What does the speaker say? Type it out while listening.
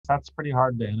that's pretty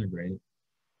hard to integrate.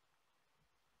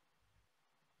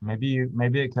 Maybe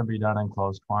it can be done in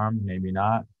closed form, maybe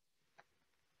not.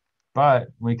 But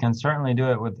we can certainly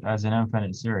do it with as an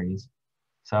infinite series.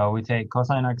 So we take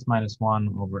cosine x minus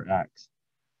 1 over x.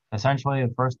 Essentially,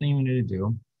 the first thing we need to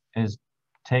do is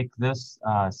take this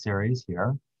series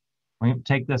here. We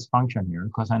take this function here,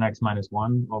 cosine x minus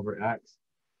 1 over x,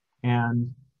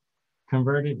 and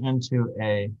convert it into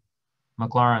a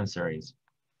Maclaurin series.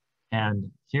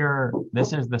 And here,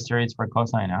 this is the series for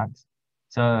cosine x.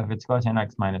 So if it's cosine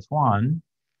x minus 1,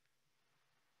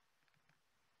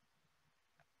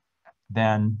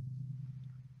 then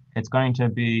it's going to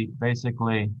be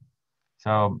basically,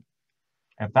 so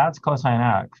if that's cosine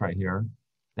x right here,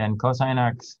 then cosine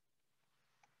x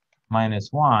minus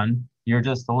 1, you're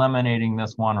just eliminating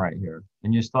this 1 right here,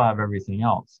 and you still have everything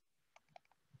else.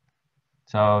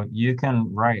 So you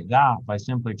can write that by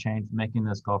simply making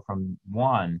this go from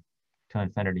 1 to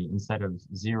infinity instead of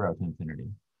 0 to infinity.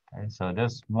 Okay, so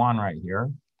this 1 right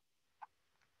here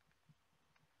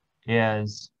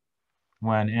is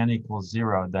when n equals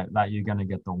 0, that you're going to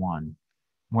get the 1.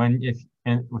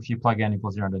 If you plug n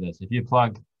equals 0 into this, if you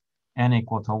plug n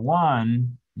equal to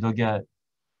 1, you'll get,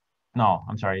 no,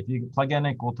 I'm sorry, if you plug n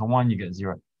equal to 1, you get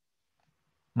 0.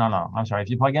 No, I'm sorry, if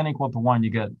you plug n equal to 1, you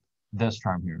get this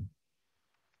term here.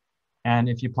 And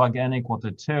if you plug n equal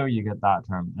to 2, you get that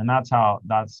term. And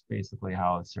that's basically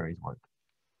how a series works.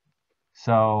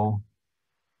 So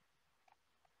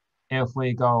if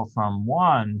we go from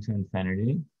 1 to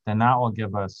infinity, then that will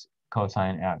give us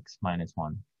cosine x minus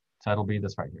 1. So it'll be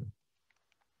this right here.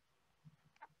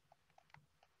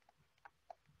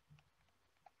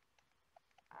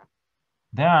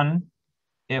 Then,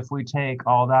 if we take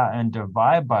all that and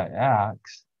divide by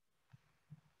x,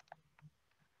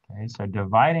 okay, so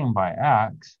dividing by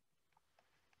x,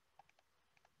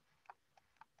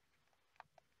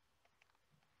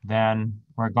 then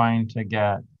we're going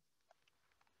to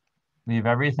leave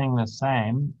everything the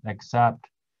same, except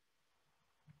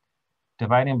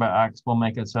dividing by x will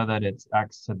make it so that it's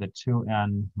x to the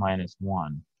 2n minus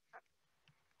 1.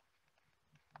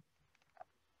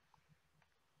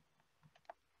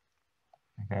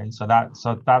 Okay, so that's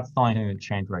the only thing that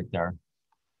changed right there.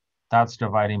 That's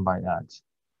dividing by x.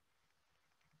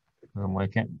 And we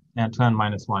can, and 2n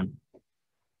minus 1.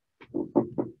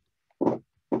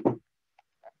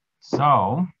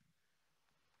 So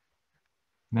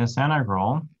this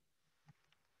integral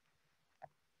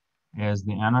is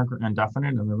the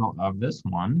indefinite integral of this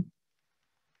one.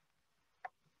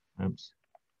 Oops.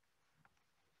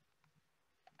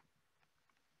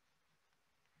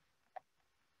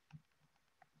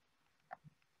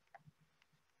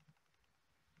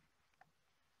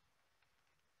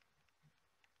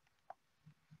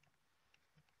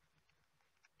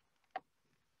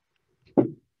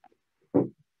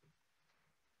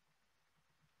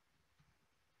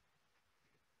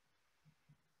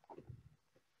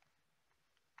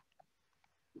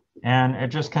 And it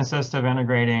just consists of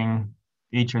integrating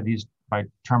each of these by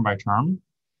term.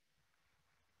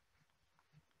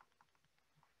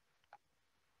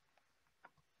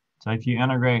 So if you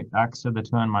integrate x to the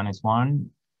 2n minus 1,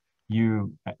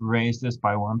 you raise this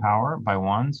by 1 power, by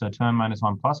 1. So 2n minus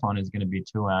 1 plus 1 is going to be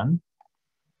 2n.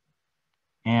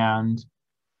 And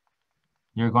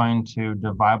you're going to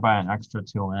divide by an extra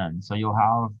 2n. So you'll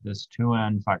have this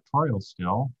 2n factorial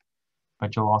still,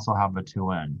 but you'll also have a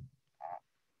 2n.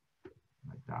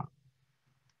 Like that.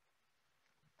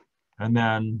 And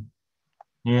then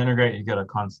you integrate, you get a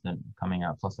constant coming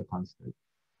out plus a constant.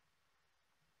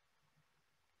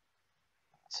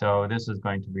 So this is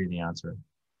going to be the answer.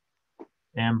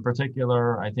 In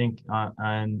particular, I think,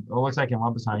 and it looks like in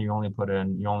Webassign you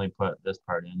only put this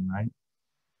part in, right?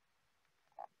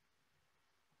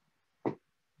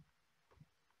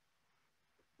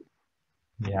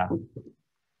 Yeah.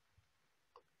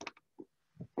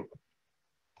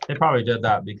 They probably did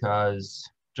that because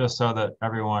just so that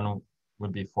everyone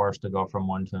would be forced to go from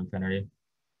 1 to infinity.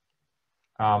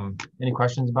 Any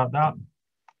questions about that?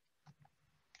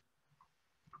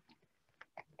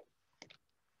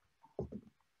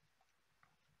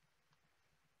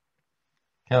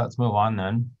 Okay, let's move on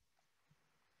then.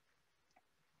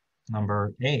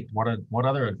 Number 8, what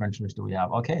other adventures do we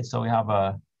have? Okay, so we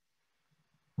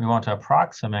want to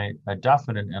approximate a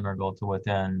definite integral to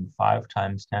within 5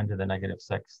 times 10 to the negative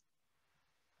 6th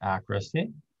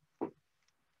accuracy.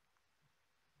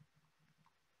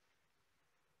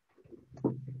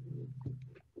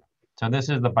 So this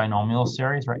is the binomial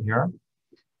series right here.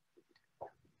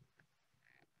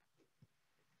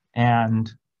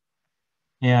 And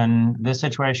in this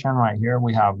situation right here,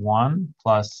 we have 1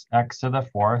 plus x to the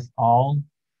 4th all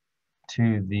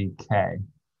to the k.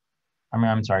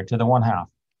 I'm sorry, to the 1/2.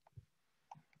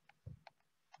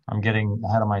 I'm getting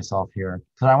ahead of myself here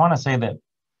because I want to say that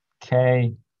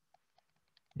k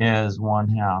is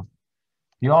 1/2.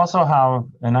 You also have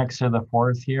an x to the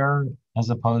 4th here as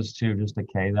opposed to just a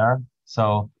k there.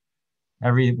 So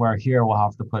everywhere here we'll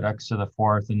have to put x to the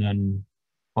 4th, and then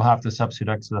we'll have to substitute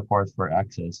x to the 4th for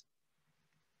x's.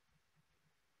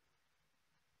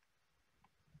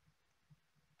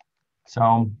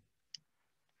 So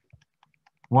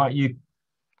what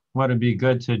would be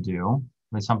good to do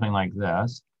with something like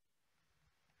this,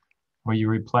 where you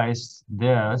replace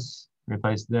this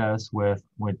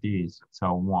with these.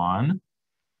 So 1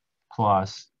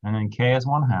 plus, and then k is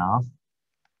 1/2.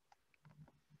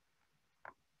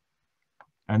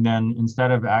 And then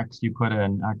instead of x, you put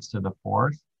in x to the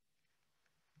 4th.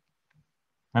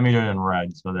 Let me do it in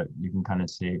red so that you can kind of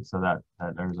see, so that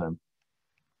there's a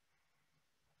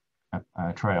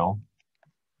trail.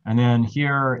 And then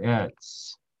here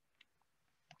it's,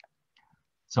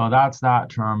 so that's that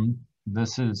term.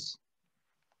 This is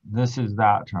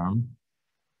that term.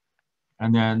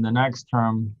 And then the next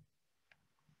term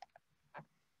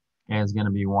is going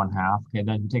to be 1/2. Okay,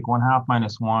 then you take 1/2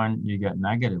 minus 1, you get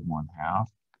negative 1/2.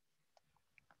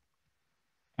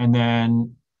 And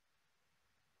then,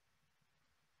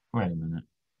 wait a minute,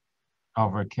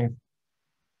 over k.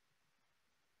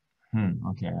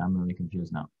 Okay, I'm really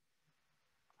confused now.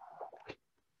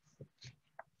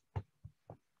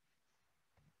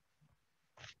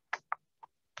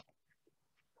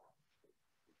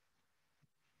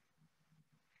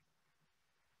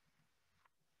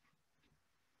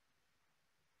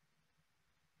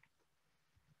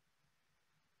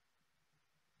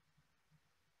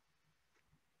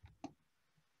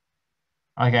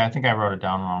 Okay, I think I wrote it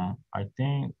down wrong. I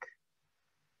think,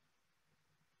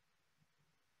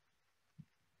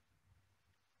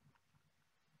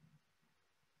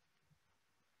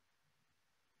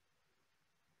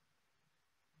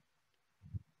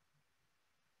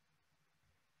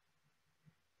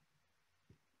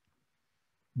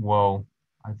 whoa,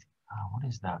 what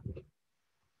is that?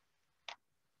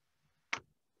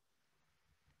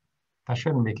 That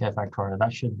shouldn't be k factorial.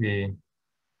 That should be,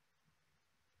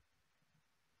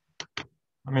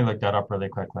 let me look that up really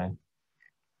quickly.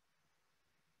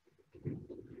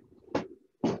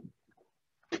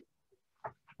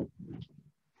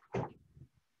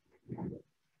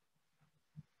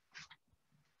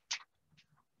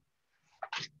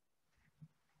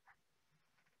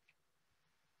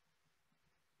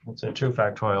 It's a 2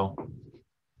 factorial.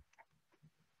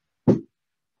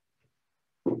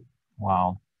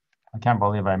 Wow, I can't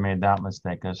believe I made that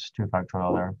mistake. There's 2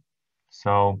 factorial there.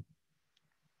 So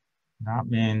that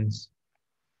means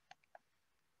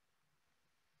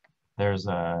there's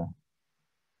a,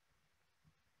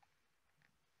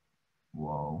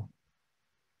 whoa,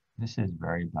 this is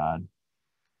very bad.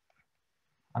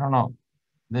 I don't know.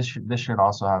 This should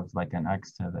also have like an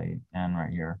x to the n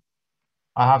right here.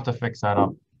 I'll have to fix that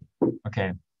up.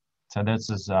 Okay, so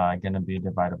this is going to be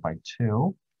divided by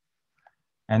 2.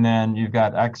 And then you've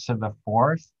got x to the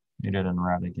 4th. You did it in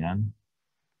red again.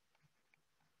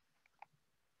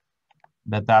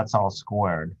 But that's all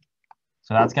squared.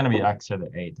 So that's going to be x to the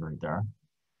 8th right there.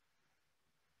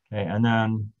 Okay, and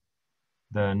then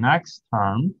the next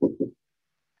term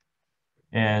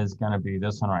is going to be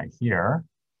this one right here.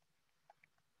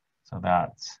 So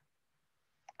that's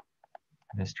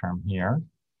this term here.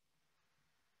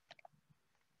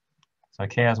 So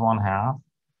k is 1/2.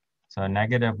 So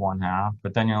negative 1/2,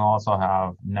 but then you'll also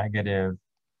have negative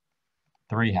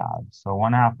 3/2. So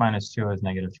 1/2 minus 2 is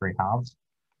negative 3/2.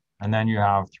 And then you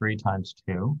have 3 times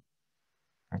 2,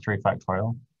 or 3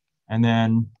 factorial. And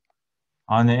then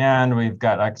on the end, we've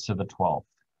got x to the 12th.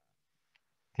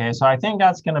 Okay, so I think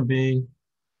that's going to be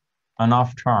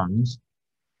enough terms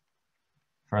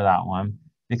for that one,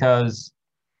 because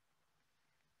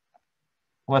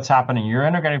what's happening, you're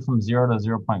integrating from 0 to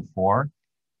 0.4.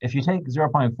 If you take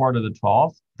 0.4 to the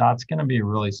 12th, that's going to be a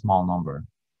really small number.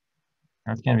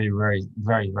 That's going to be very,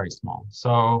 very, very small.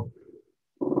 So,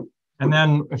 and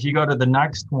then if you go to the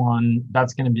next one,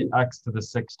 that's going to be x to the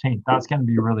 16th. That's going to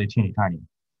be really teeny tiny.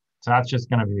 So that's just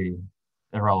going to be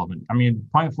irrelevant. I mean,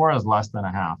 0.4 is less than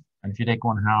 1/2. And if you take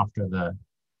 1/2 to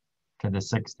the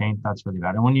 16th, that's really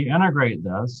bad. And when you integrate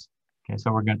this, okay,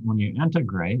 so when you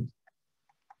integrate,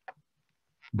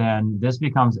 then this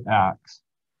becomes x.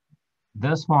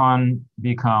 This one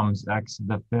becomes x to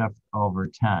the 5th over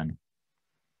 10.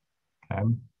 Okay,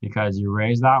 because you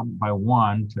raise that by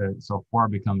 1 so 4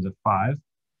 becomes a 5.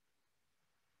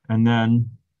 And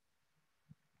then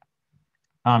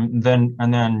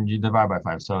then you divide by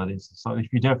 5. So if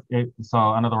you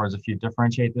so in other words, if you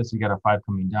differentiate this, you get a 5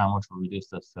 coming down, which will reduce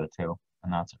this to a 2,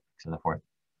 and that's x to the 4th.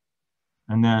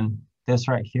 And then this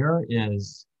right here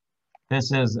is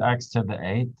this is x to the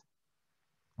 8th.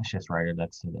 Let's just write it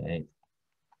x to the 8th.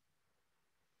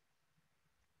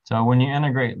 So when you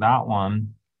integrate that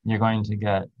one, you're going to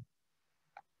get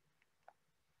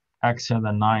x to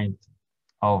the 9th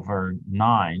over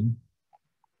 9,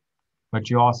 but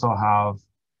you also have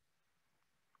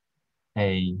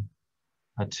a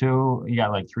 2, you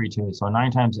got like 3 2s. So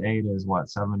 9 times 8 is what,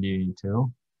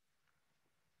 72?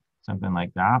 Something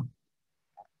like that.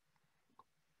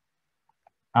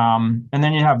 And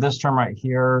then you have this term right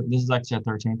here. This is x to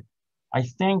the 13th. I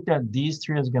think that these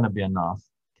 3 is going to be enough.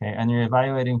 Okay, and you're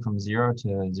evaluating from 0 to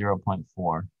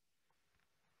 0.4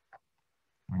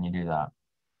 when you do that.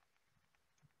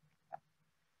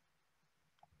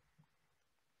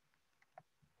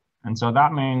 And so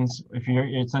that means if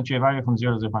since you evaluate from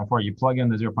 0 to 0.4, you plug in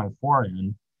the 0.4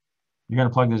 in. You're going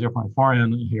to plug the 0.4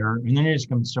 in here, and then you're just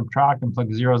going to subtract and plug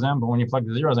the zeros in. But when you plug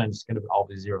the zeros in, it's going to be all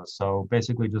these zeros. So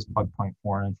basically just plug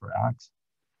 0.4 in for x.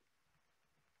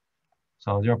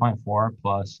 So 0.4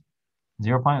 plus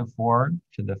 0.4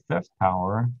 to the 5th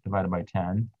power divided by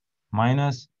 10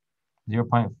 minus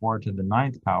 0.4 to the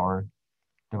 9th power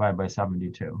divided by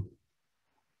 72.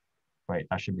 Wait,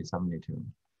 that should be 72.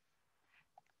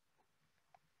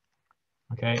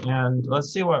 Okay, and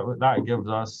let's see what that gives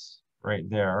us right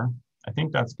there. I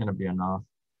think that's going to be enough.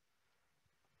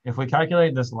 If we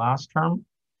calculate this last term,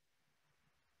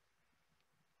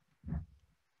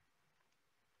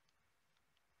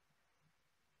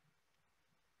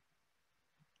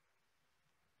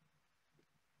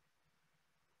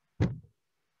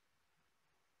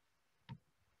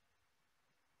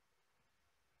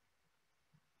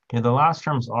 okay, the last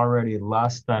term is already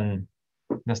less than,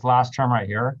 this last term right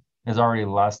here is already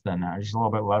less than that, just a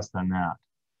little bit less than that,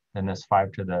 than this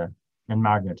 5 to the, in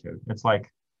magnitude. It's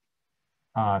like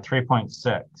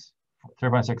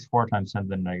 3.64 times 10 to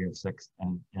the negative 6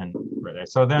 and right there.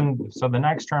 So the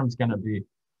next term is going to be,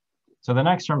 so the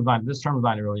next term is not, this term is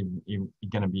not really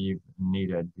going to be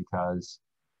needed because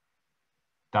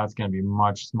that's going to be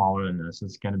much smaller than this.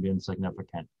 It's going to be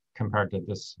insignificant compared to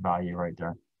this value right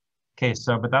there. Okay,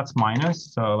 so, but that's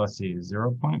minus, so let's see,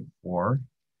 0.4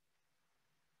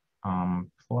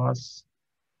 plus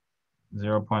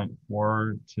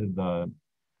 0.4 to the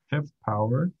 5th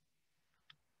power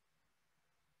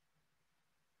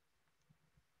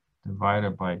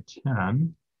divided by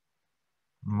 10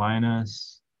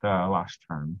 minus the last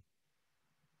term.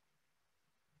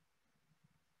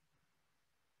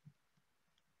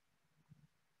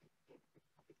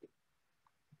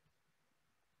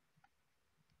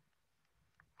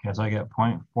 Okay, so I get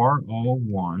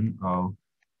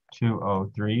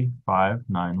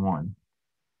 0.4010203.591.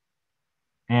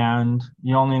 And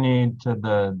you only need to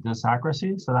this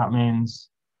accuracy, so that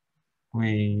means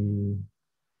what's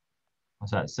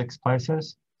that, 6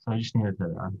 places? So I just need it to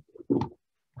there.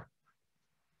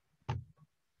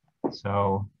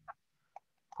 So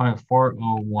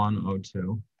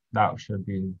 0.40102,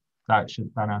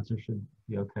 that answer should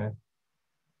be okay.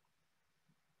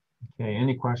 Okay,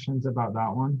 any questions about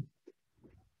that one?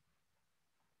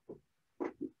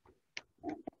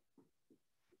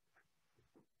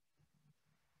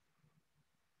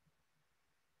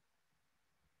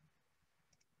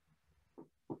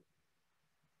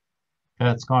 Okay,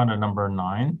 let's go on to number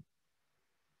 9.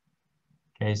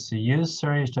 Okay, so use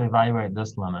series to evaluate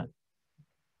this limit.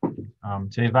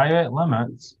 To evaluate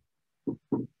limits,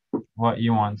 what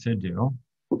you want to do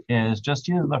is just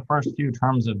use the first few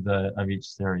terms of each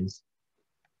series.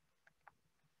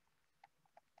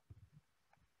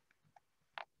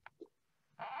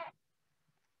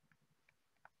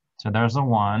 So there's a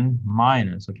 1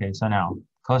 minus. Okay, so now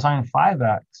cosine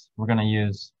 5x, we're going to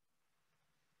use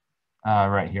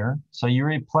right here. So you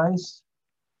replace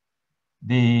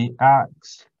the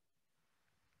x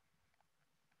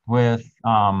with,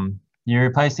 you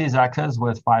replace these x's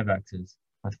with 5x's,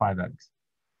 with 5x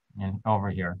and over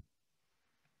here.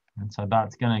 And so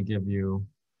that's going to give you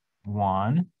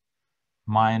 1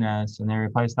 minus, and then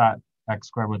replace that x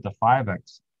squared with the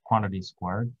 5x quantity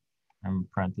squared in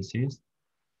parentheses,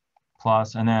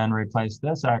 plus, and then replace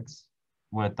this x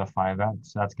with the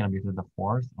 5x. That's going to be to the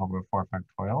 4th over 4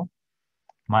 factorial,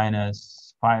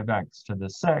 minus 5x to the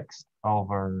 6th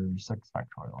over 6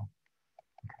 factorial.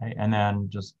 Okay, and then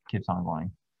just keeps on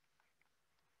going.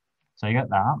 So you get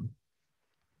that.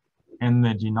 In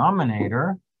the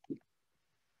denominator,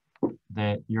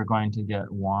 that you're going to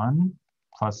get 1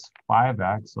 plus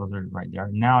 5x, those are right there.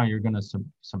 Now you're going to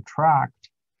subtract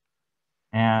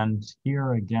And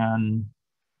here again,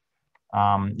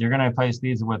 you're going to replace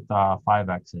these with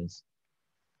 5x's.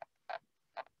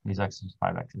 These x's,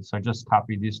 5x's. So just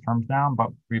copy these terms down,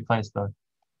 but replace the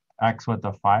x with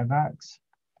the 5x.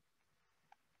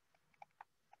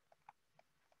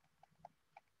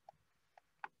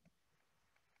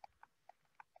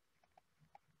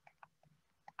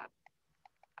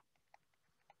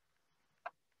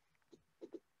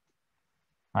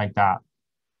 Like that.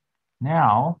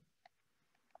 Now,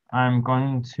 I'm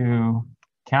going to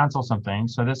cancel something.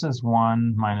 So this is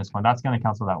 1 minus 1. That's going to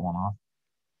cancel that one off.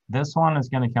 This one is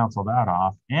going to cancel that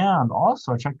off. And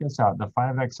also, check this out. The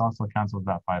 5x also cancels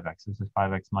that 5x. This is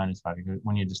 5x minus 5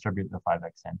 when you distribute the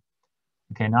 5x in.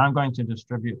 Okay, now I'm going to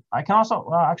distribute. I can also,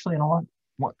 well, actually, you know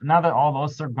what? Now that all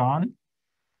those are gone,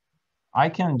 I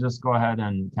can just go ahead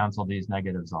and cancel these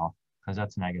negatives off because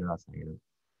that's negative, that's negative.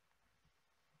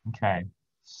 Okay,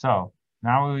 so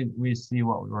now we see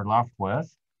what we're left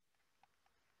with.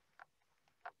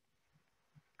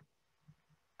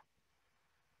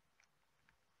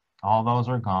 All those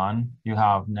are gone. You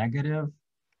have negative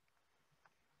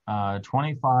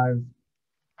 25x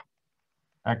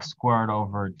squared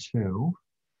over 2.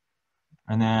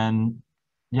 And then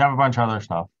you have a bunch of other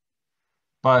stuff.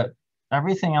 But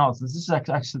everything else, this is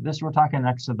x, this we're talking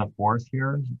x to the 4th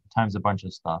here times a bunch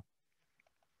of stuff.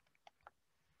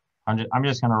 I'm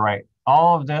just going to write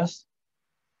all of this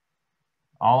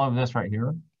right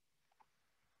here,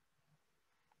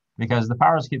 because the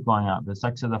powers keep going up. It's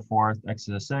x to the 4th, x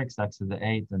to the 6th, x to the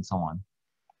 8th, and so on.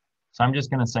 So I'm just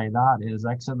going to say that is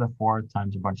x to the 4th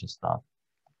times a bunch of stuff.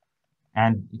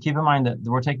 And keep in mind that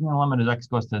we're taking the limit as x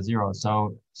goes to 0.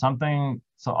 So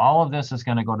all of this is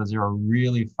going to go to 0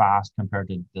 really fast compared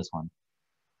to this one.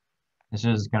 This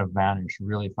is going to vanish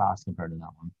really fast compared to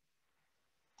that one.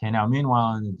 Okay, now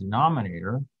meanwhile in the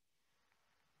denominator,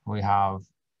 we have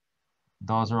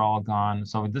those are all gone.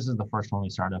 So this is the first one we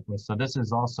start up with. So this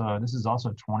is also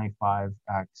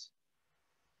 25x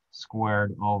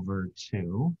squared over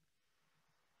 2.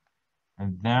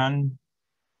 And then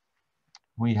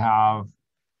we have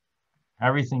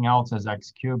everything else as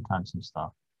x cubed times some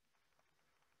stuff.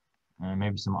 And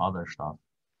maybe some other stuff.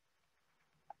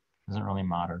 Doesn't really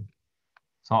matter.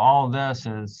 So all of this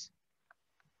is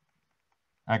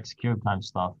x cubed times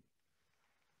stuff.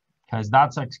 Because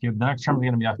that's x cubed. The next term is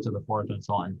going to be x to the 4th and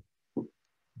so on.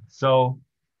 So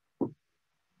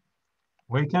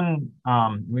we can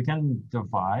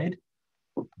divide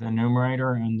the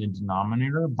numerator and the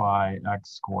denominator by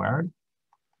x squared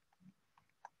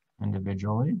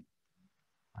individually,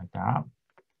 like that.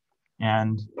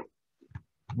 And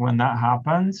when that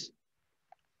happens,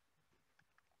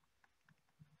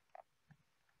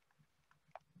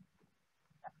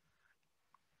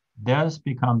 this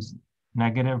becomes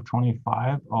negative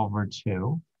 25 over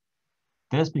 2.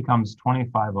 This becomes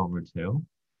 25 over 2.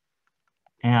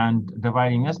 And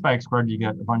dividing this by x squared, you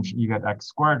get x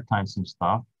squared times some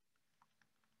stuff.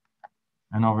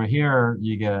 And over here,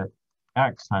 you get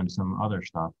x times some other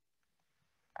stuff.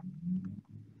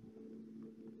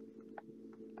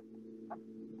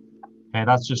 Okay,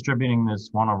 that's distributing this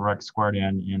 1 over x squared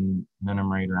in the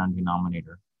numerator and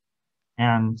denominator.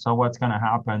 And so what's going to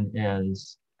happen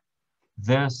is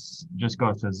this just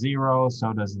goes to 0,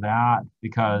 so does that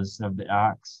because of the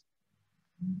x.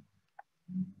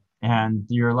 And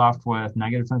you're left with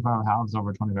negative 25 halves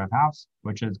over 25 halves,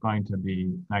 which is going to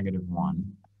be negative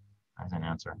 1 as an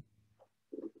answer.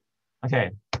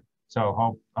 Okay, so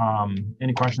hope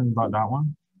any questions about that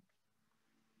one?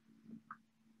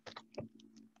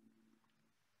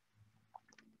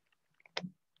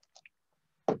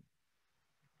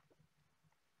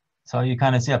 So you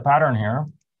kind of see a pattern here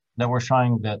that we're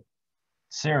showing that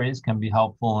series can be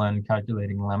helpful in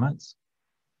calculating limits.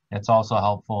 It's also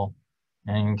helpful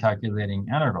in calculating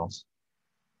integrals,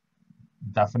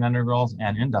 definite integrals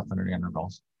and indefinite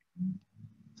integrals.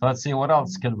 So let's see, what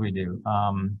else could we do?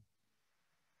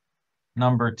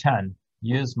 Number 10,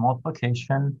 use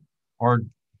multiplication or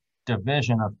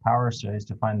division of power series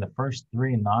to find the first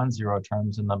 3 non-zero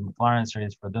terms in the Maclaurin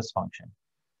series for this function.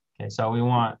 Okay, so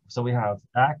we have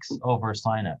x over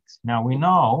sine x. Now we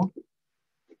know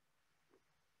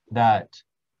that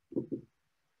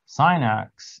sine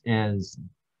x is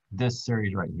this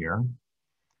series right here.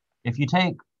 If you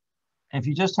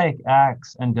just take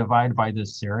x and divide by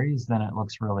this series, then it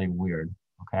looks really weird,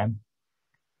 okay?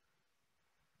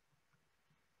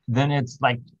 Then it's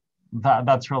like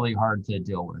that's really hard to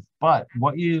deal with. But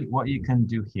what you can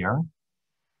do here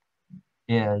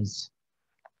is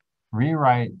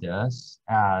rewrite this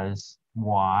as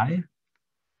y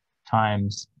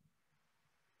times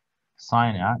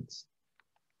sine x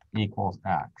equals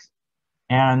x.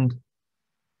 And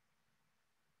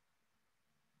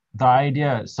the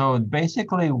idea, so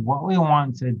basically what we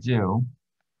want to do,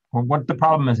 or what the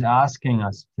problem is asking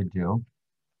us to do,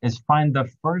 is find the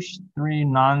first three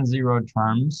non-zero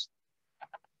terms.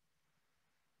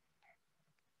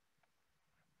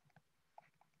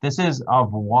 This is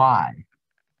of y.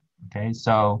 Okay,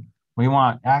 so we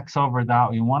want x over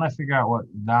that. We want to figure out what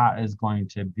that is going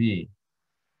to be.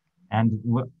 And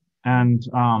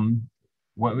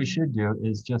what we should do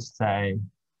is just say,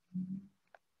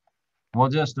 we'll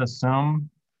just assume,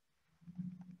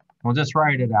 we'll just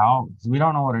write it out. We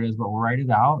don't know what it is, but we'll write it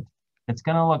out. It's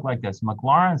going to look like this.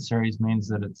 Maclaurin series means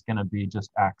that it's going to be just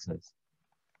x's.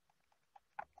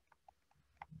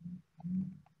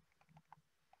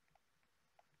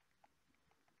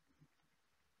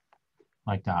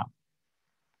 Like that.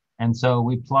 And so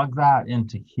we plug that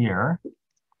into here.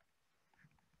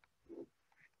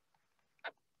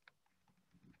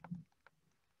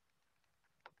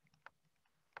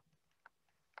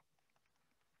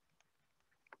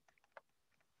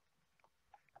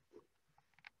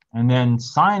 And then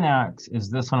sine x is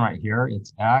this one right here.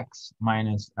 It's x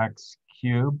minus x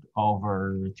cubed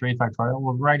over 3 factorial.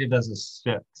 We'll write it as a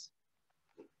 6.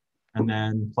 And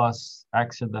then plus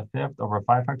x to the 5th over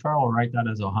 5 factorial. We'll write that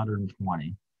as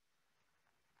 120.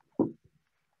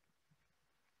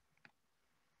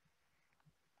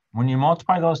 When you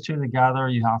multiply those two together,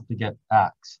 you have to get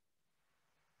x.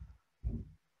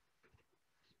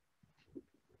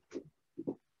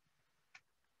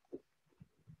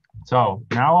 So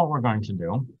now what we're going to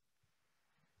do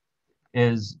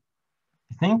is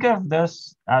think of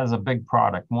this as a big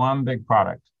product, one big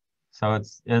product. So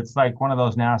it's like one of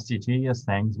those nasty, tedious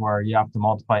things where you have to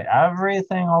multiply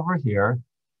everything over here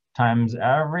times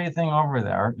everything over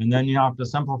there, and then you have to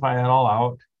simplify it all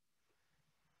out.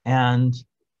 And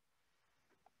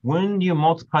when you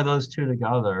multiply those two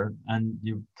together and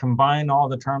you combine all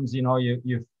the terms, you know,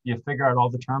 you figure out all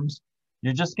the terms,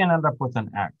 you're just going to end up with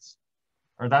an x.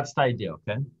 Or that's the idea,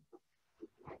 okay?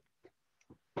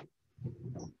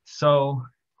 So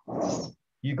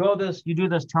you do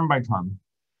this term by term.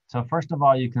 So first of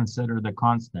all, you consider the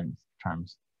constant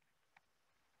terms.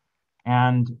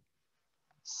 And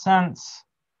since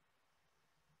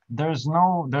there's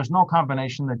no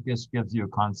combination that just gives you a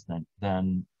constant,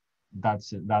 then that's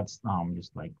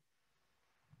just like,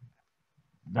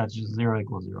 that's just 0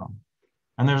 equals 0.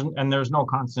 And there's no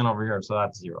constant over here, so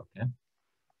that's 0, okay?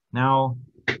 Now,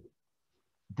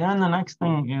 then the next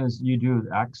thing is you do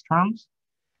the x terms.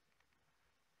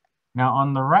 Now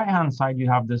on the right-hand side, you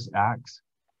have this x,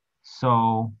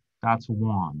 so that's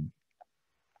 1,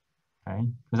 okay?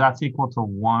 Because that's equal to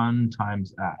 1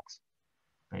 times x,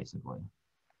 basically.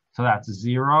 So that's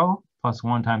 0 plus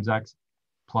 1 times x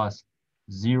plus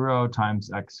 0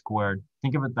 times x squared.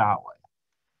 Think of it that way.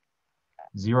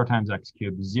 0 times x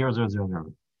cubed, 0, 0, 0,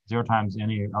 0. 0 times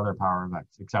any other power of x,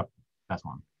 except that's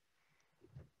 1.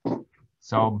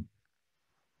 So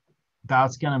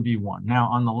that's going to be 1. Now,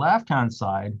 on the left-hand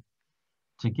side,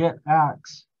 to get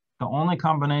x, the only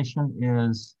combination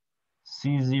is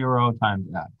C0 times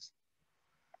x.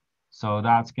 So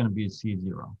that's going to be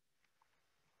C0.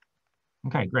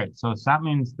 Okay, great. So that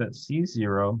means that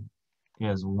C0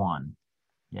 is 1.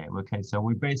 Yeah, okay, so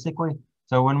we basically,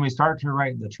 so when we start to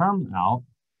write the term out,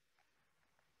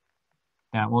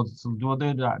 and we'll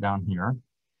do that down here.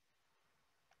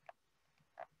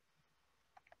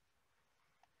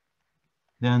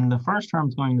 Then the first term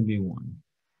is going to be 1.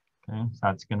 Okay, so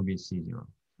that's going to be C0.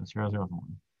 So 0, 0, 1.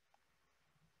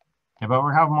 Okay, but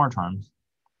we have more terms.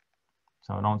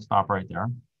 So don't stop right there.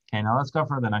 Okay, now let's go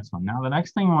for the next one. Now the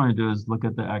next thing we want to do is look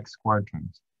at the x squared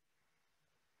terms.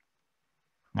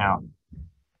 Now,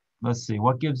 let's see,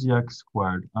 what gives you x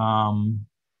squared?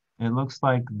 It looks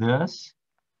like this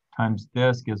times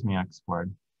this gives me x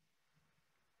squared.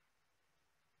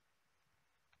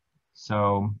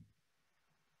 So,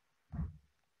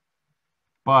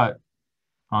 but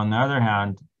on the other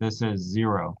hand, this is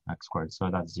 0 x squared, so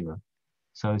that's 0.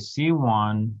 So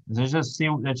C1, it's just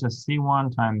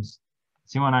C1 times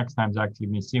C1x times x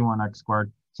gives me C1x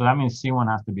squared. So that means C1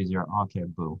 has to be 0. Okay,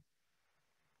 boo.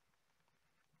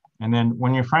 And then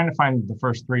when you're trying to find the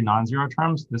first three non-zero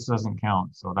terms, this doesn't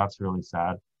count. So that's really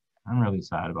sad. I'm really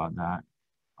sad about that.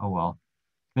 Oh well.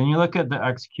 Then you look at the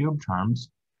x cubed terms,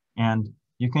 and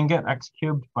you can get x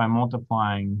cubed by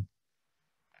multiplying.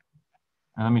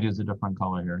 And let me use a different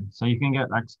color here. So you can get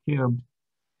x cubed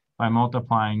by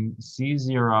multiplying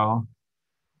C0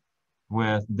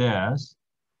 with this.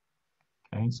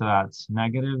 Okay, so that's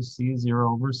negative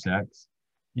C0 over 6.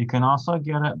 You can also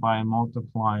get it by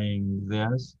multiplying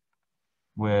this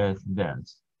with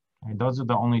this. Okay, those are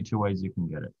the only two ways you can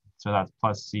get it. So that's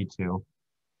plus C2.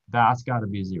 That's got to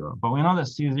be 0. But we know that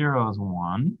C0 is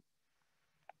 1.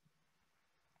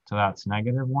 So that's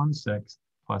negative 1/6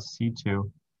 plus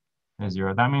C2 is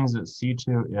 0. That means that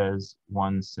C2 is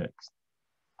 1/6,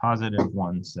 positive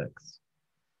 1/6.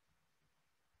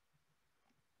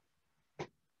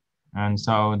 And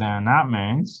so then that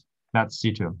means that's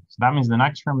C2. So that means the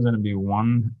next term is going to be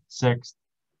 1/6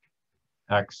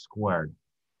 x squared.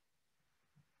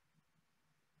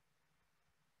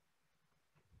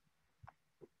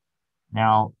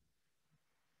 Now,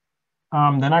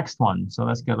 the next one. So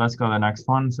let's go to the next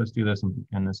one. So let's do this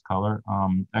in this color.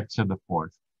 X to the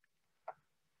 4th.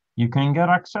 You can get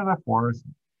x to the 4th.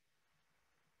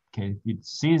 Okay,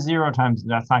 C0 times,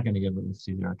 that's not going to give it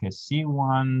C0. Okay,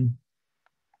 C1.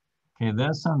 Okay,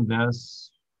 this and this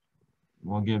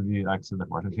will give you x to the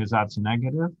 4th. Okay, so that's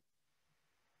negative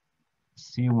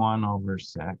C1 over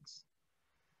 6.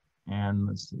 And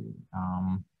let's see.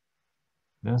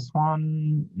 This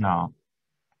one, no.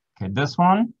 Okay, this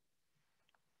one.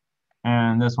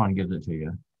 And this one gives it to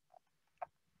you.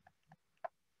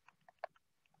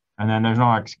 And then there's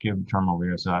no x cubed term over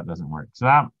here, so that doesn't work. So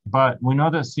that, but we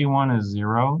know that C1 is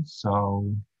 0,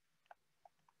 so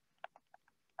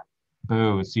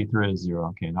boo, C3 is 0.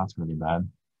 Okay, that's really bad.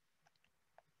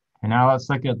 And now let's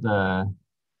look at the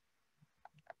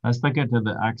x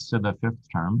to the 5th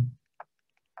term.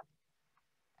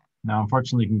 Now,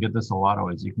 unfortunately, you can get this a lot of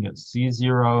ways. You can get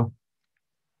C0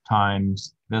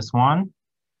 times this one.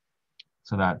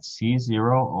 So that's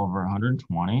C0 over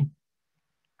 120.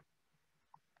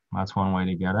 That's one way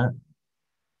to get it.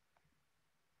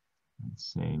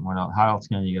 Let's see, what else? How else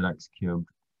can you get x cubed?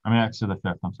 I mean, x to the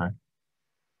 5th, I'm sorry.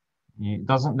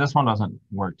 This one doesn't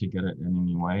work to get it in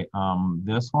any way.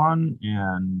 This one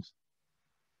and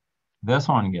this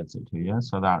one gets it to you.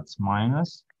 So that's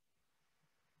minus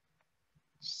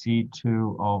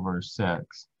C2 over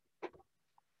 6.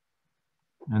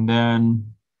 And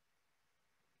then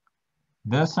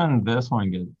this and this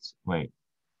one gets, wait,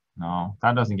 no,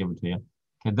 that doesn't give it to you.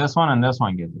 Okay, this one and this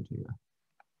one gives it to you.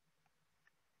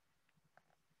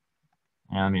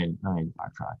 And let me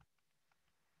backtrack.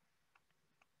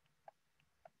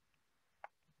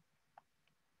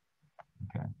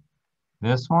 Okay,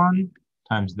 this one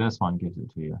times this one gives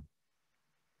it to you.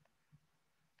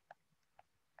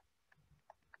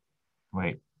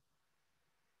 Wait.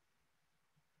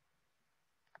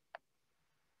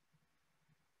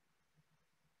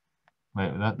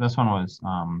 Wait, this one was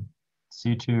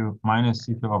C2 minus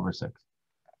C2 over 6.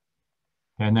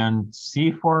 And then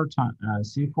C4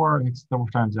 x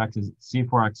times x is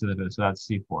C4x to the 5th, so that's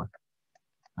C4.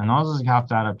 And those have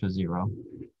to add up to 0.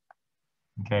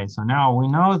 Okay, so now we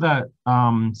know that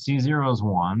C0 is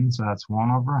 1, so that's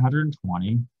 1 over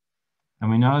 120. And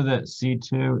we know that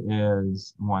C2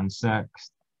 is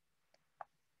 1/6.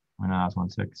 We know that's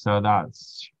 1/6. So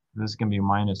this can be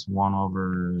minus 1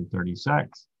 over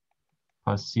 36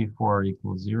 plus C4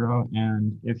 equals 0.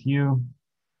 And if you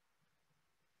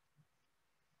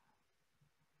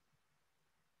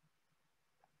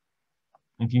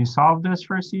solve this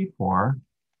for C4,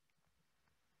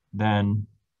 then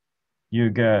you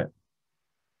get,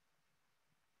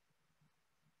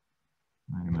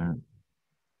 wait a minute.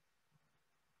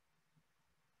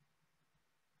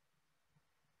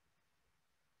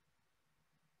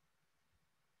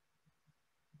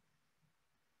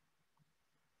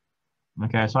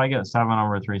 Okay, so I get 7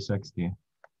 over 360.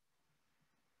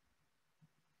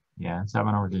 Yeah,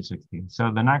 7 over 360.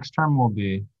 So the next term will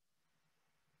be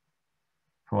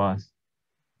plus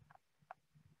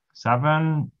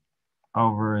 7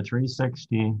 over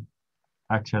 360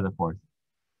 x to the 4th.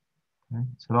 Okay,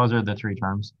 so those are the 3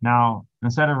 terms. Now,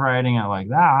 instead of writing it like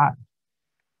that,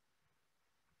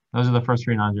 those are the first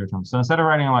 3 non-zero terms. So instead of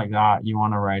writing it like that, you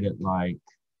want to write it like,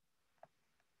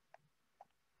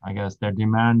 I guess they're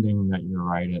demanding that you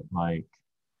write it like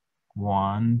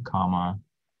 1,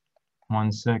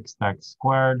 1/6 x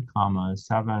squared,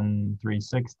 7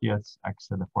 3/60 x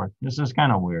to the 4th. This is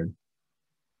kind of weird.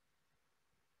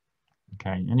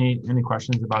 Okay, any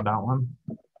questions about that one?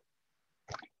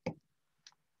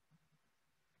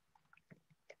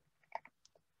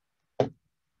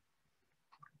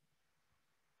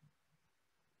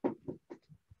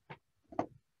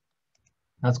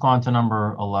 Let's go on to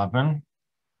number 11.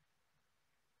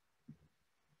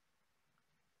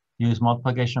 Use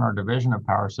multiplication or division of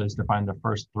power series to find the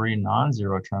first 3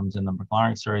 non-zero terms in the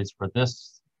Maclaurin series for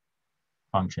this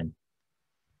function.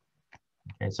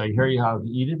 Okay, so here you have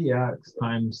e to the x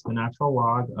times the natural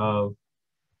log of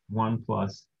 1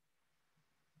 plus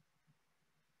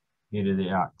e to the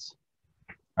x,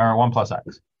 or 1 plus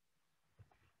x.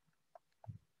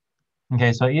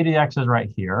 Okay, so e to the x is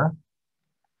right here.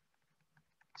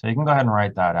 So you can go ahead and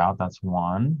write that out. That's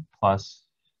 1 plus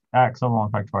x over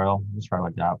 1 factorial, just write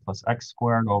like that, plus x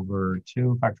squared over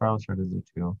 2 factorial, sure it is a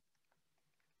 2.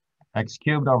 X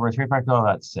cubed over 3 factorial,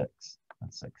 that's 6.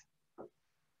 That's 6.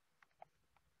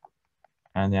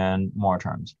 And then more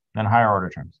terms, then higher order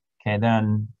terms. Okay,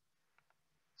 then,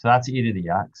 so that's e to the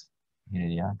x, e to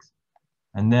the x.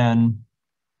 And then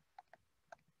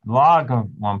log of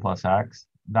 1 plus x,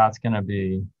 that's going to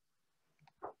be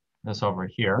this over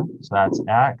here. So that's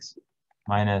x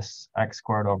minus x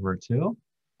squared over 2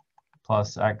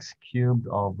 plus x cubed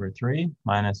over 3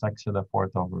 minus x to the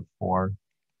 4th over 4,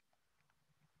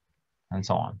 and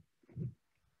so on.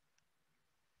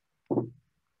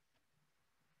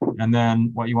 And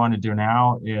then what you want to do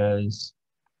now is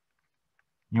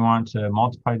you want to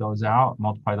multiply those out,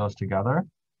 multiply those together.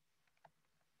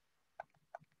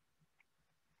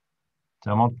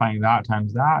 So multiplying that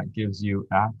times that gives you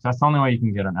x. That's the only way you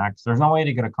can get an x. There's no way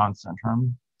to get a constant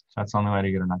term. So that's the only way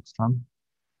to get an x term.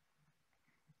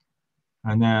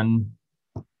 And then,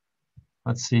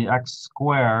 let's see, x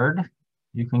squared.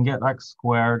 You can get x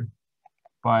squared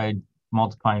by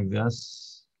multiplying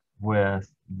this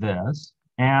with this,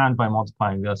 and by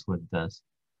multiplying this with this.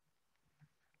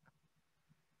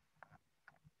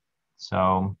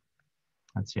 So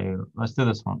let's see, let's do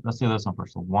this one. Let's do this one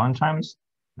first. So 1 times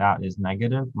that is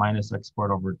negative minus x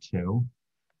squared over 2.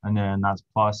 And then that's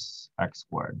plus x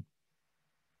squared.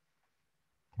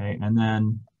 Okay, and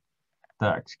then the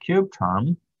x cubed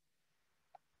term,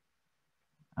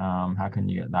 how can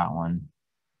you get that one?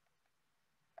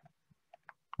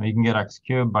 Well, you can get x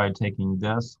cubed by taking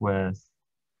this with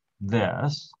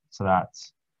this. So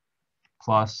that's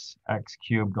plus x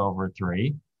cubed over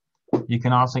 3. You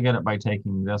can also get it by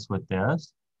taking this with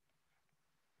this.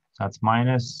 So that's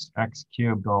minus x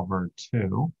cubed over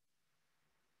 2.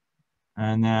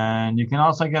 And then you can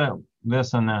also get it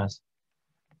this and this.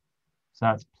 So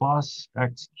that's plus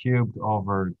x cubed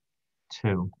over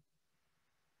 2.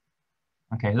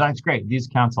 Okay, that's great. These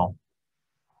cancel.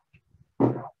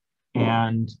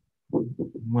 And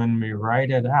when we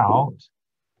write it out,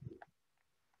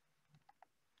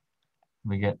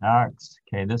 we get x.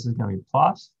 Okay, this is going to be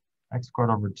plus x squared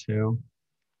over 2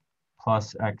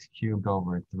 plus x cubed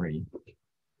over 3.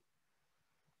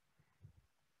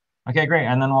 Okay, great.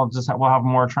 And then we'll have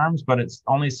more terms, but it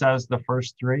only says the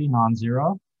first 3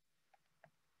 non-zero.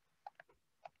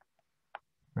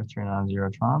 First 3 non-zero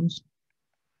terms.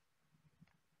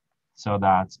 So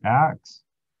that's x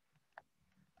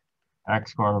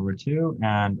squared over 2,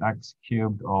 and x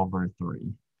cubed over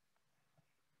 3.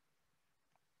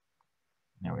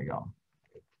 There we go.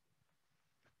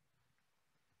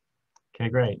 Okay,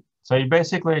 great. So you're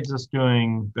basically just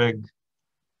doing big,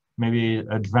 maybe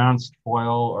advanced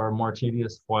FOIL or more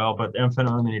tedious FOIL, but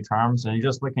infinitely many terms, and you're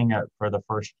just looking at for the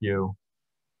first few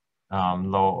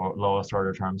lowest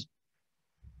order terms.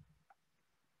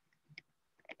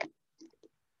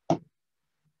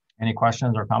 Any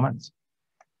questions or comments?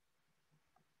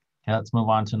 Okay, let's move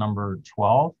on to number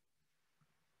 12.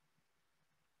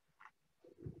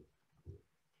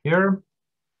 Here,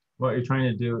 what you're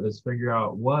trying to do is figure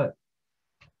out what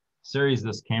series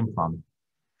this came from.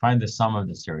 Find the sum of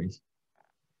the series.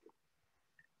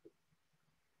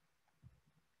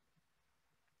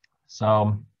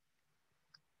 So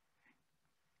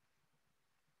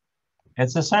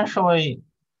it's essentially,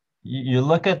 you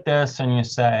look at this and you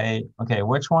say, okay,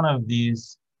 which one of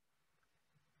these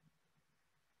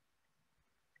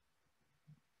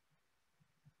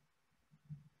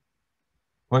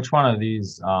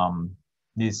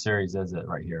series is it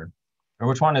right here? Or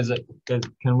which one is it?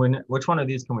 Which one of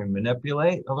these can we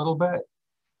manipulate a little bit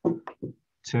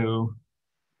to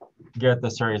get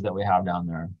the series that we have down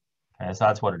there? Okay, so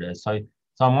that's what it is. So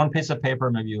on one piece of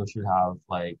paper, maybe you should have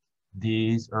like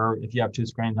these, or if you have 2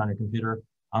 screens on your computer,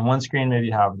 on one screen, maybe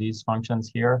you have these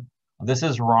functions here. This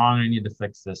is wrong. I need to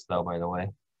fix this though, by the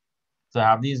way. So I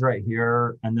have these right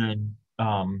here, and then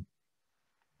on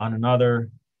another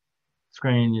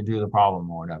screen, you do the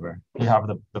problem or whatever. You have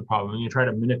the problem, and you try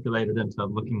to manipulate it into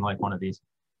looking like one of these.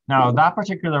 Now, that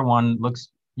particular one looks,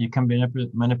 you can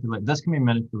manipulate, this can be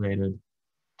manipulated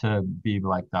to be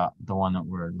like the one that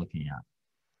we're looking at.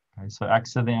 Okay, so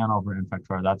x to the n over n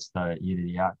factorial, that's the e to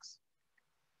the x.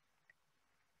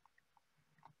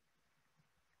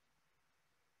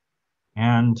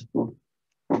 And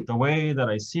the way that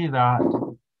I see that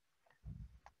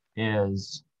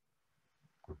is,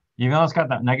 even though it's got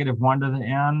that -1 to the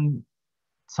n,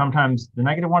 sometimes the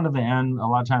 -1 to the n, a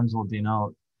lot of times will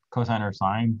denote cosine or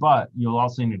sine, but you'll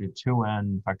also need a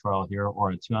 2n factorial here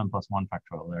or a 2n plus 1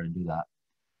 factorial there to do that.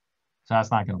 So that's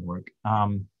not going to work.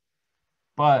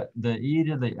 But the e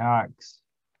to the x,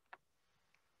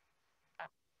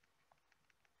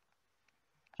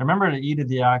 remember the e to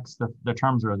the x, the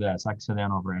terms are this, x to the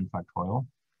n over n factorial.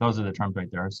 Those are the terms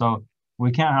right there. So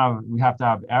we have to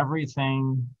have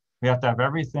everything, we got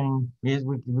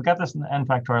this in n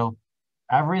factorial.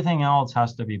 Everything else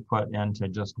has to be put into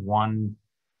just one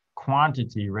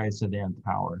quantity raised to the nth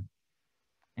power.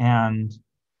 And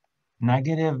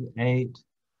 -8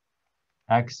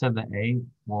 x to the 8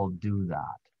 will do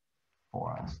that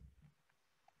for us.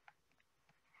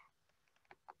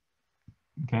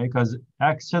 Okay, because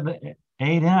x to the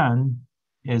 8n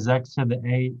is x to the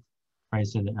 8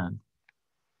 raised to the n.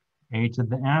 A to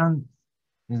the nth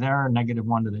is there,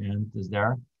 -1 to the nth is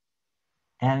there.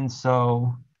 And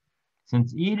so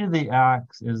since e to the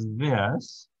x is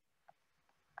this,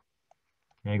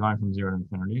 okay, going from 0 to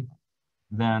infinity,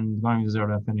 then going from 0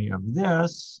 to infinity of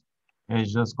this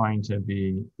is just going to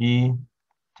be e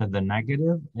to the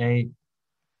 -8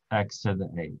 x to the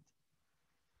 8.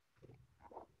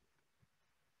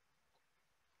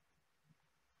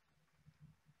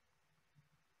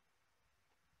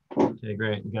 Okay,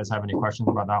 great. You guys have any questions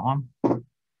about that one?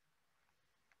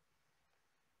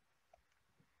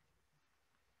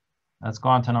 Let's go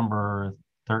on to number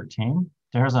 13.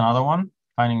 So here's another one,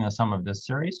 finding the sum of this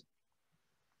series.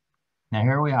 Now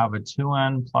here we have a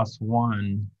 2n plus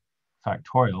 1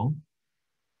 factorial,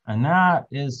 and that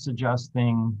is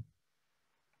suggesting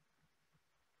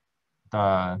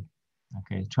the,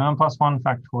 okay, 2n plus 1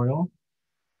 factorial.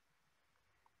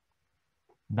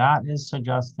 That is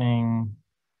suggesting,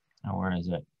 oh, where is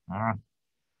it? Oh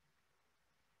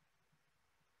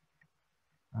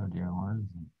dear, where is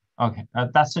it? Okay,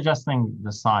 that's suggesting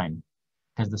the sign,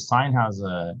 because the sign has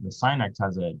the sign x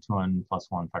has a 2n plus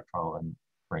 1 factorial and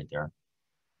right there.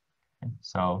 Okay,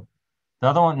 so the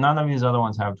other one, none of these other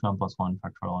ones have 2n plus 1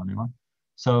 factorial anymore.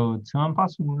 So 2n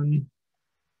plus 1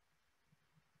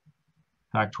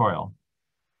 factorial.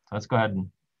 So let's go ahead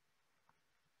and,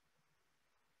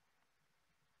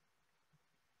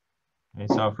 okay,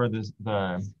 so for this,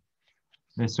 the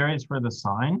series for the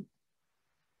sign,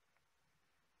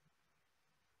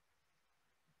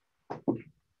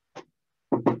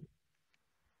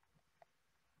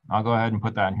 I'll go ahead and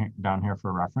put that down here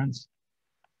for reference,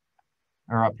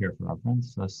 or up here for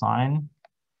reference. The sine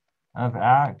of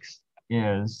x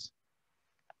is,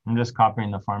 I'm just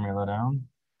copying the formula down,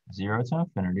 0 to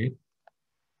infinity,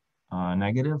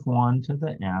 -1 to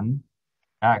the n,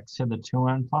 x to the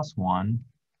 2n plus 1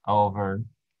 over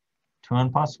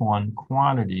 2n plus 1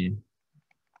 quantity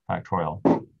factorial.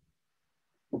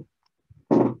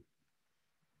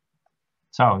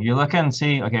 So you look and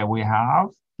see, okay, we have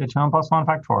the 2n plus 1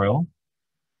 factorial,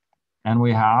 and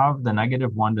we have the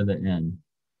 -1 to the n.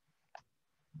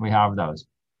 We have those.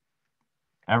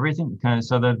 Everything,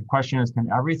 so the question is, can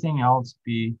everything else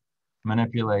be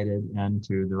manipulated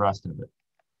into the rest of it?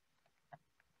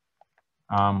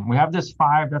 We have this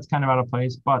 5, that's kind of out of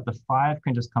place, but the 5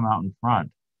 can just come out in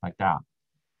front like that.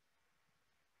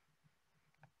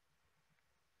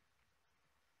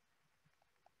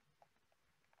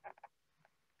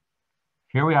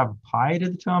 Here we have pi to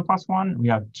the 2n plus 1. We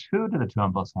have 2 to the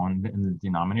 2n plus 1 in the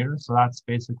denominator. So that's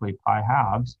basically pi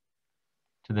halves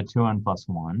to the 2n plus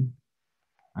 1.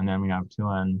 And then we have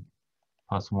 2n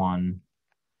plus 1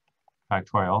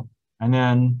 factorial. And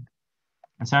then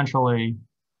essentially,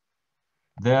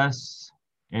 this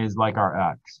is like our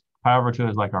x. Pi over 2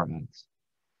 is like our x.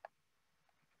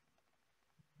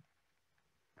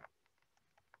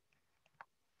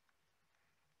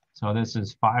 So this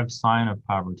is 5 sine of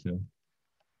pi over 2.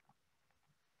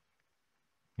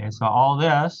 Okay, so all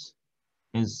this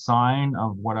is sine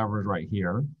of whatever's right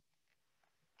here.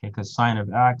 Okay, because sine of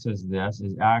x is this,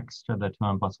 is x to the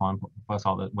 2n plus 1 plus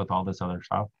all this, with all this other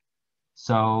stuff.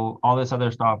 So all this other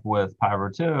stuff with pi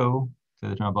over 2 to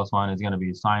the 2n plus 1 is going to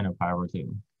be sine of pi over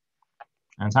 2.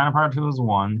 And sine of pi over 2 is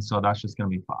 1, so that's just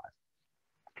going to be 5.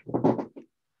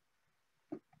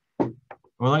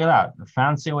 Well, look at that, a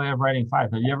fancy way of writing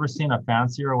 5. Have you ever seen a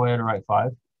fancier way to write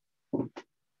 5?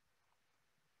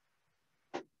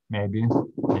 Maybe,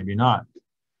 maybe not.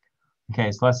 Okay,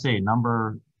 so let's see,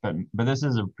 number, but this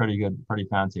is a pretty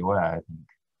fancy way, I think,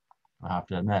 I'll have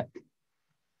to admit.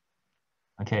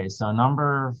 Okay, so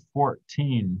number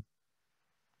 14,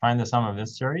 find the sum of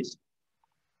this series.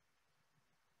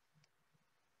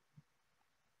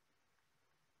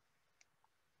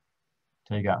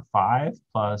 So you got 5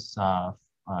 plus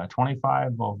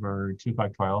 25 over 2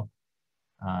 factorial,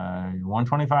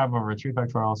 125 over 3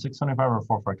 factorial, 625 over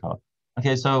 4 factorial.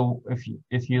 Okay, so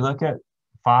if you look at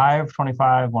 5,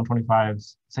 25, 125,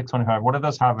 625, what do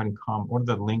those have in common?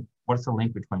 What what's the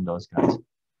link between those guys?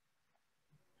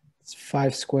 It's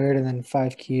 5 squared and then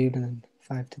 5 cubed and then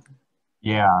 5 to the...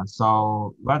 Yeah,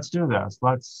 so let's do this.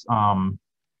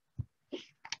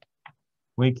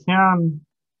 We can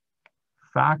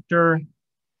factor,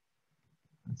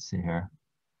 let's see here.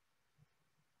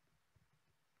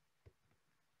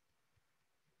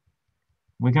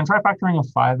 We can try factoring a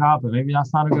 5 out, but maybe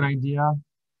that's not a good idea.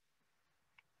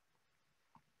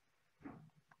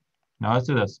 Now let's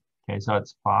do this. Okay, so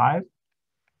it's 5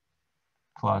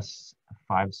 plus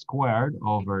 5 squared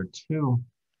over 2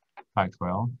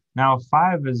 factorial. Now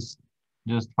 5 is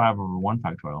just 5 over 1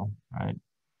 factorial, right?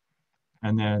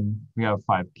 And then we have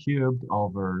 5 cubed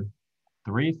over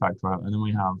 3 factorial, and then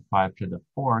we have 5 to the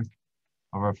 4th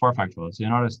over 4 factorial. So you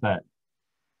notice that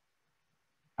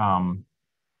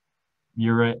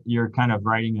you're kind of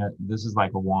writing it, this is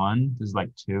like a 1, this is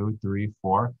like 2, 3,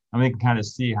 4. And we can kind of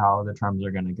see how the terms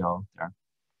are going to go there.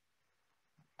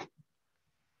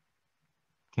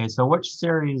 Okay, so which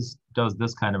series does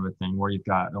this kind of a thing where you've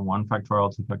got a 1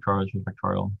 factorial, 2 factorial, 3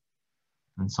 factorial,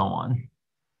 and so on?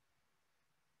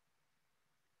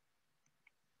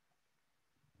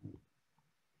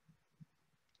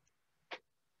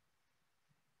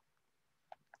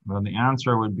 Well, the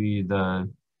answer would be the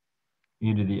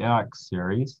e to the x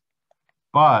series,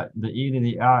 but the e to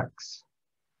the x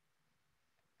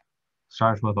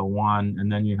starts with a 1, and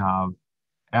then you have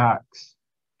x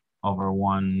over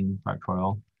 1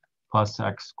 factorial plus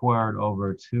x squared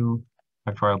over 2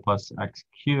 factorial plus x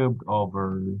cubed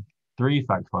over 3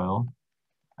 factorial,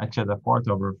 x to the 4th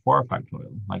over 4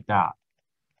 factorial, like that.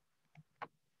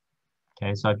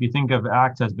 Okay, so if you think of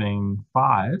x as being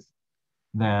 5,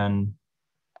 then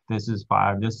this is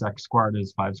 5, this x squared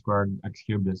is 5 squared, x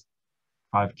cubed is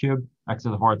 5 cubed, x to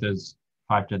the 4th is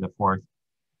 5 to the 4th.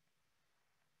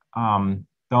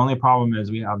 The only problem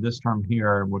is we have this term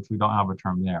here, which we don't have a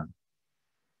term there.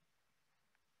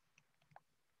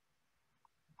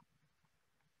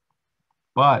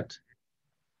 But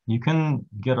you can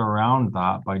get around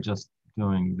that by just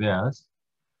doing this,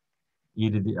 e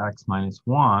to the x minus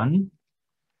 1.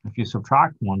 If you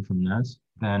subtract 1 from this,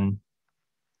 then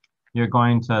you're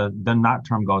going to, then that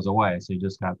term goes away. So you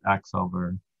just got x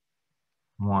over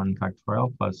 1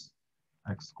 factorial plus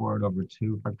x squared over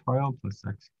 2 factorial plus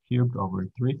x cubed over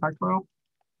 3 factorial.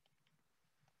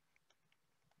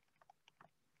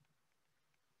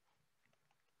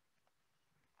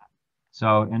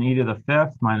 So an e to the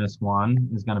 5th minus 1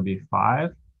 is going to be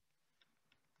 5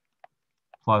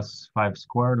 plus 5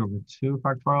 squared over 2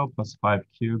 factorial plus 5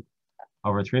 cubed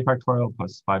over 3 factorial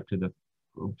plus 5 to the,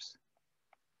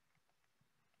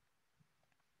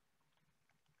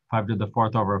 5 to the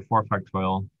 4th over 4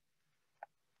 factorial,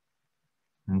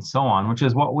 and so on, which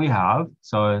is what we have.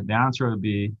 So the answer would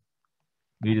be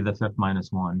e to the 5th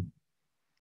minus 1.